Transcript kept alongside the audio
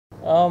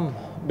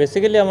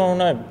Basically আমার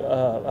মনে হয়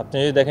আপনি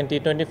যদি দেখেন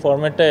টি-20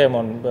 ফরম্যাটটাই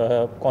এমন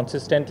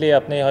কনসিস্টেন্টলি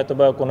আপনি হয়তো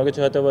বা কোনো কিছু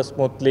হয়তো বা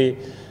স্মুথলি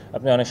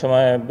আপনি অনেক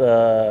সময়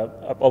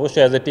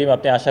অবশ্যই অ্যাজ এ টিম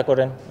আপনি আশা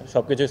করেন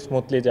সব কিছু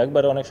স্মুথলি যাক,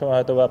 বাট অনেক সময়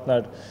হয়তো বা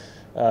আপনার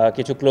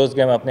কিছু ক্লোজ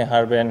গেম আপনি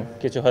হারবেন,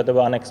 কিছু হয়তো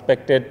বা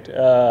আনএক্সপেক্টেড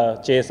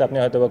চেস আপনি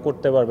হয়তো বা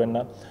করতে পারবেন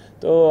না।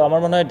 তো আমার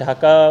মনে হয়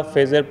ঢাকা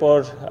ফেজের পর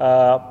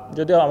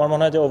যদিও আমার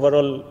মনে হয় যে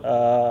ওভারঅল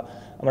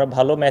আমরা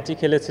ভালো ম্যাচই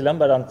খেলেছিলাম,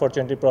 বাট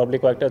আনফর্চুনেটলি প্রবলি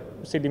কয়েকটা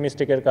সিডি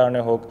মিস্টেকের কারণে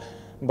হোক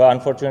বা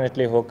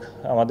আনফর্চুনেটলি হোক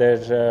আমাদের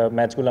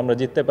ম্যাচগুলো আমরা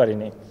জিততে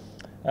পারিনি।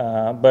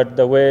 But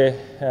the way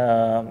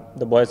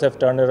the boys have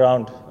turned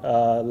around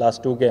last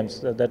two games,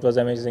 that was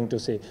amazing to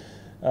see.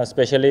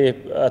 Especially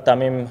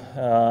Tamim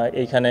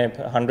এইখানে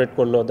 100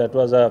 করলো, that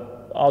was a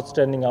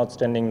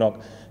outstanding knock.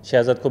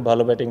 Shehzad খুব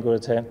ভালো ব্যাটিং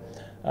করেছে,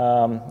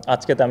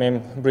 আজকে তামিম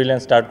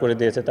ব্রিলিয়ান্ট স্টার্ট করে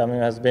দিয়েছে। Tamim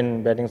has been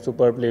batting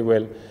সুপারবলি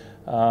well.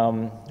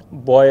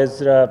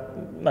 বয়েজরা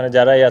মানে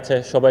যারাই আছে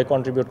সবাই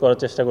কন্ট্রিবিউট করার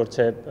চেষ্টা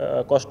করছে,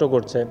 কষ্ট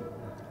করছে।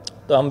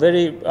 তো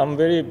I'm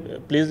very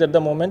pleased at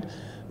the moment,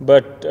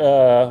 but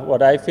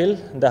what I feel,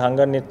 the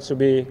hunger needs to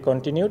be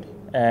continued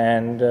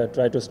and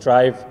try to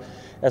strive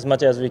as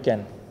much as we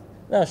can.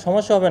 না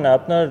সমস্যা হবে না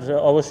আপনার,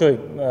 অবশ্যই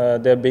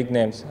they are big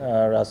names.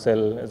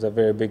 Russell is a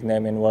very big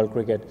name in world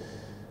cricket,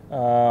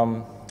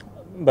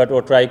 but O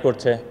try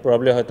করছে,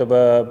 probably হয়তো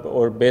বা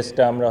ওর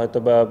বেস্টটা আমরা হয়তো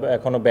বা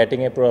এখনও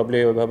ব্যাটিংয়ে প্রবলি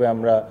ওইভাবে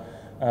আমরা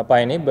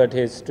পাইনি, বাট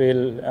হি স্টিল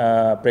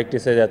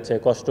প্র্যাকটিসে যাচ্ছে,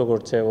 কষ্ট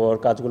করছে, ওর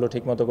কাজগুলো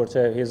ঠিকমতো করছে,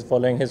 he is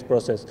following his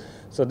process.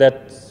 So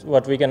that's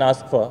what we can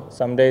ask for.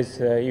 Some days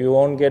you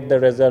won't get the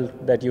result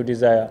that you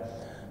desire,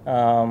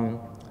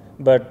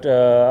 but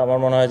আমার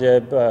মনে হয় যে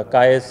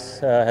Kayes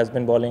has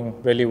been bowling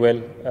really well.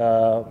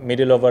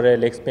 Middle ওভারে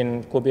লেগ স্পিন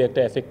খুবই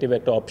একটা effective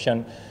একটা option,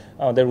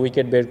 আমাদের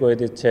wicket বের করে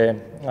দিচ্ছে।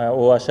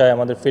 ও আশায়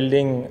আমাদের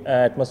fielding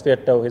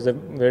অ্যাটমসফিয়ারটাও, is a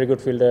very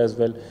good fielder as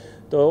well.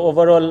 তো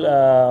ওভারঅল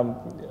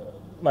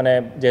মানে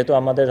যেহেতু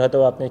আমাদের হয়তো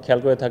আপনি খেয়াল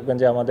করে থাকবেন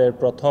যে আমাদের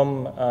প্রথম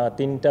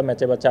 3টা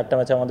ম্যাচে বা 4টা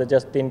ম্যাচে আমাদের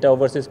জাস্ট 3টা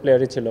ওভারসিজ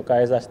প্লেয়ারই ছিল,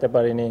 কায়েস আসতে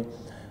পারেনি,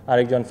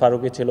 আরেকজন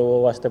ফারুকি ছিল, ও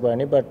আসতে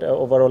পারেনি। বাট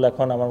ওভারঅল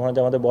এখন আমার মনে হয়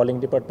যে আমাদের বলিং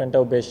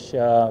ডিপার্টমেন্টটাও বেশ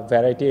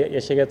ভ্যারাইটি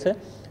এসে গেছে।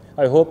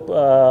 আই হোপ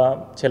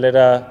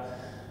ছেলেরা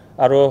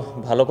আরও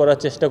ভালো করার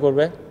চেষ্টা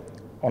করবে।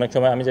 অনেক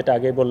সময় আমি যেটা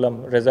আগেই বললাম,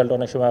 রেজাল্ট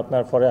অনেক সময়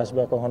আপনার ফরে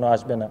আসবে, কখনো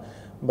আসবে না,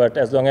 but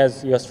as long as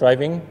you R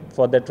striving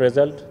for that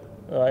result,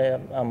 I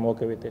am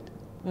okay with it.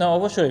 না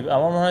অবশ্যই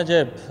আমার মনে হয় যে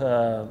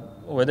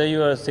whether you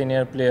are a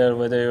senior player,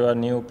 whether you are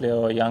a new player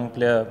or young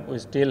player, we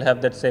still have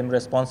that same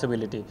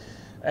responsibility.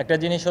 একটা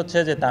জিনিস হচ্ছে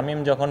যে তামিম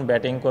যখন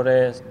ব্যাটিং করে,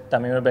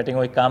 তামিমের ব্যাটিং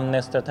ওই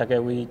কামনেসটা থাকে,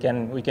 we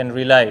can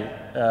rely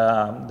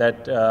that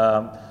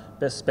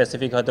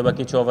specific হয়তো বা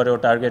কিছু ওভারেও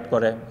টার্গেট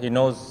করে, he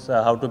knows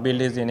how to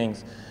build his innings.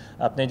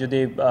 আপনি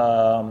যদি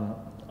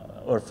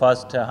ওর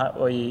ফার্স্ট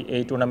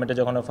এই টুর্নামেন্টে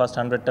যখন ও ফার্স্ট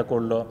 100টা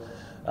করলো,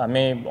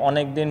 আমি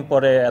অনেক দিন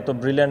পরে এত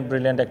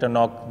ব্রিলিয়ান্ট একটা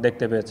নক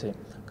দেখতে পেয়েছি,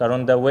 কারণ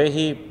the way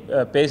he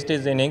paced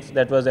his innings,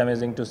 that was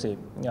amazing to C.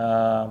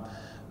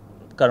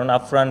 কারণ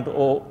আপফ্রন্ট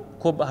ও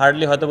খুব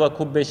হার্ডলি হয়তো বা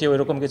খুব বেশি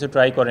ওইরকম কিছু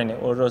ট্রাই করেনি,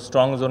 ওর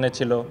স্ট্রং জোনে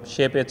ছিল,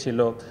 শেপে ছিল,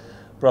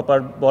 প্রপার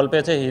বল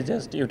পেয়েছে, হি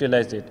জাস্ট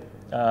ইউটিলাইজ ইট।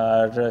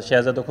 আর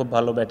শেহজাদও খুব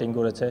ভালো ব্যাটিং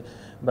করেছে,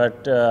 বাট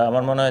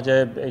আমার মনে হয় যে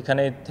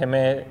এখানেই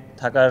থেমে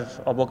থাকার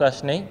অবকাশ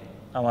নেই,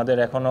 আমাদের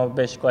এখনও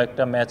বেশ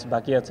কয়েকটা ম্যাচ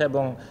বাকি আছে।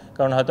 এবং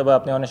কারণ হয়তো বা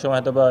আপনি অনেক সময়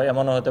হয়তো বা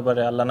এমনও হতে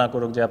পারে, আল্লাহ না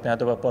করুক, যে আপনি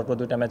হয়তো বা পরপর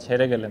 2টা ম্যাচ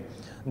হেরে গেলেন,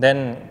 দেন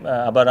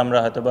আবার আমরা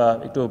হয়তো বা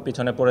একটু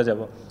পিছনে পড়ে যাব।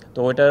 তো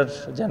ওইটার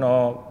যেন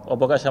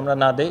অবকাশ আমরা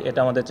না দিই, এটা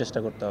আমাদের চেষ্টা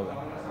করতে হবে।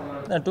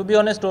 টু বি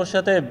অনেস্ট, ওর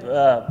সাথে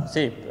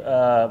C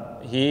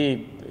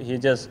he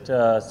just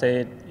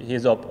shed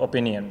his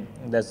opinion,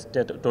 that's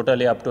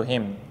totally up to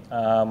him.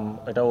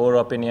 এটা ওর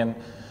অপিনিয়ন,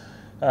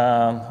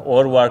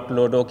 ওর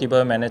ওয়ার্কলোড ও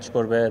কীভাবে ম্যানেজ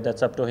করবে,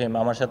 দ্যাটস আপ টু হিম।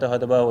 আমার সাথে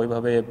হয়তো বা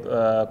ওইভাবে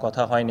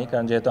কথা হয়নি,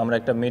 কারণ যেহেতু আমরা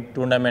একটা মিড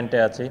টুর্নামেন্টে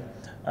আছি,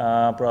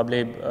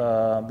 প্রবলি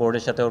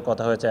বোর্ডের সাথে ওর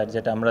কথা হয়েছে আর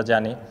যেটা আমরা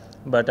জানি,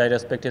 but I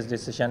respect his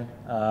decision,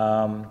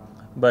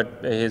 but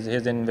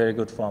his in very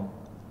good form.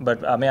 But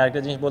আমি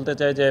আরেকটা জিনিস বলতে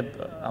চাই যে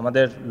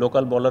আমাদের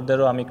লোকাল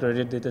বলারদেরও আমি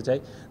ক্রেডিট দিতে চাই,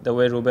 the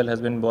way Rubel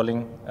has been bowling,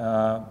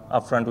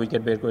 upfront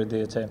wicket বের করে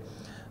দিয়েছে,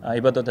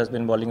 ইবাদত has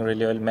been bowling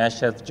really well, mash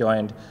has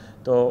joint.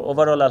 তো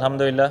ওভারঅল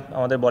আলহামদুলিল্লাহ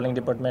আমাদের বলিং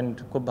ডিপার্টমেন্ট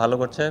খুব ভালো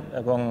করছে।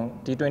 এবং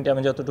টি-20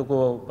 আমি যতটুকু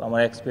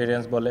আমার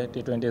এক্সপিরিয়েন্স বলে,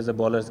 টি-20 is a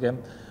bowlers game,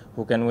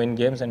 who can win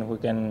games and who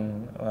can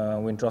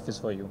win trophies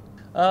for you.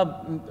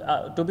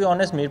 To be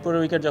honest, মিরপুরের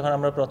উইকেট যখন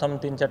আমরা প্রথম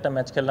 3-4টা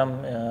ম্যাচ খেললাম,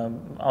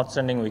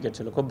 আউটস্ট্যান্ডিং উইকেট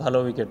ছিল, খুব ভালো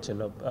উইকেট ছিল।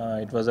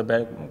 ইট ওয়াজ এ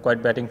quite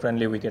batting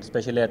friendly wicket,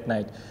 specially at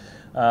night.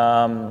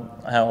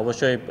 হ্যাঁ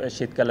অবশ্যই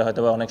শীতকালে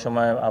হয়তো বা অনেক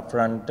সময়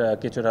আপফ্রন্ট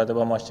কিছুটা হয়তো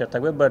বা ময়েশ্চার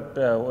থাকবে, বাট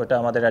ওটা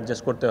আমাদের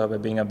অ্যাডজাস্ট করতে হবে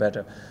বিং আ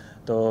ব্যাটার।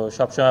 তো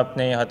সবসময়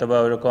আপনি হয়তো বা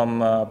ওইরকম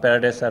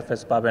প্যারাডাইস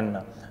সারফেস পাবেন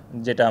না,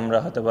 যেটা আমরা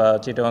হয়তো বা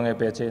চিটাগংয়ে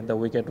পেয়েছি। The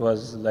wicket was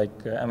like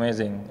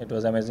amazing, it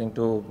was amazing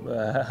to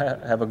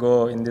have a go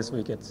in this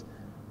wickets.